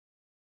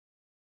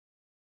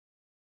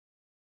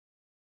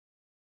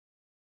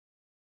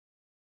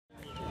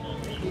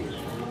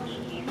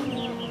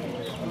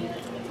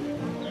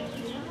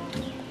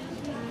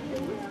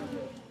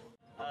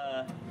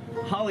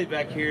Holly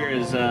back here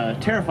is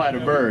terrified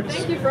of birds.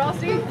 Thank you,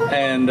 Frosty.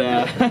 And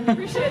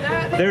Appreciate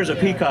that. there's a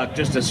peacock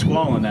just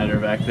squalling at her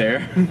back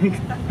there.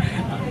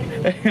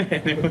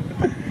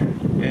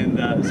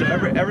 And so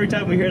every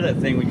time we hear that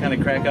thing, we kind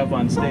of crack up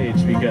on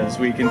stage because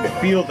we can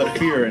feel the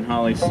fear in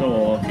Holly's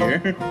soul up here.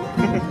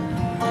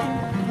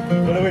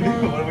 What do we do?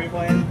 What are we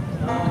playing?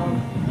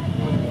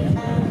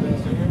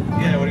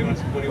 Yeah, what do you want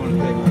to play? You want to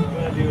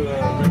do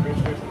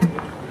first?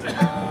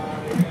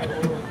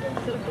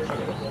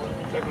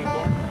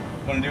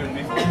 Want to do it in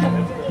B?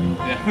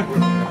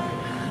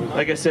 Yeah.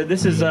 Like I said,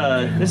 this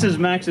is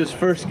Max's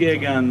first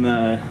gig on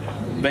the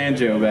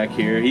banjo back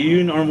here.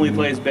 He normally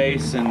plays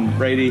bass and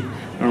Brady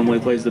normally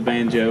plays the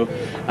banjo.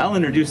 I'll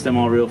introduce them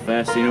all real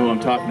fast so you know what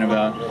I'm talking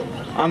about.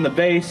 On the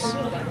bass,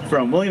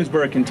 from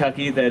Williamsburg,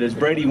 Kentucky, that is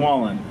Brady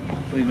Wallen.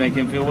 Please make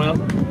him feel well.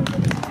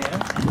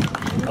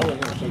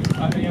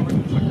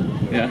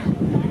 Yeah.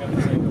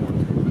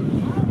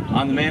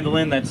 On the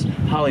mandolin, that's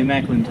Holly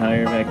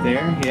McIntire back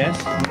there,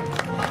 yes.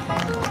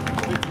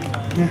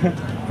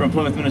 From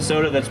Plymouth,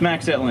 Minnesota, that's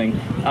Max Etling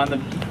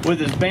with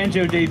his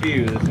banjo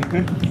debut.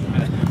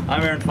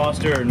 I'm Aaron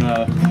Foster, and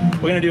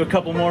we're going to do a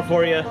couple more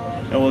for you,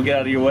 and we'll get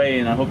out of your way,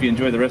 and I hope you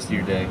enjoy the rest of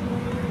your day.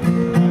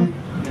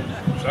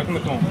 Shuckin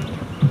The Corn.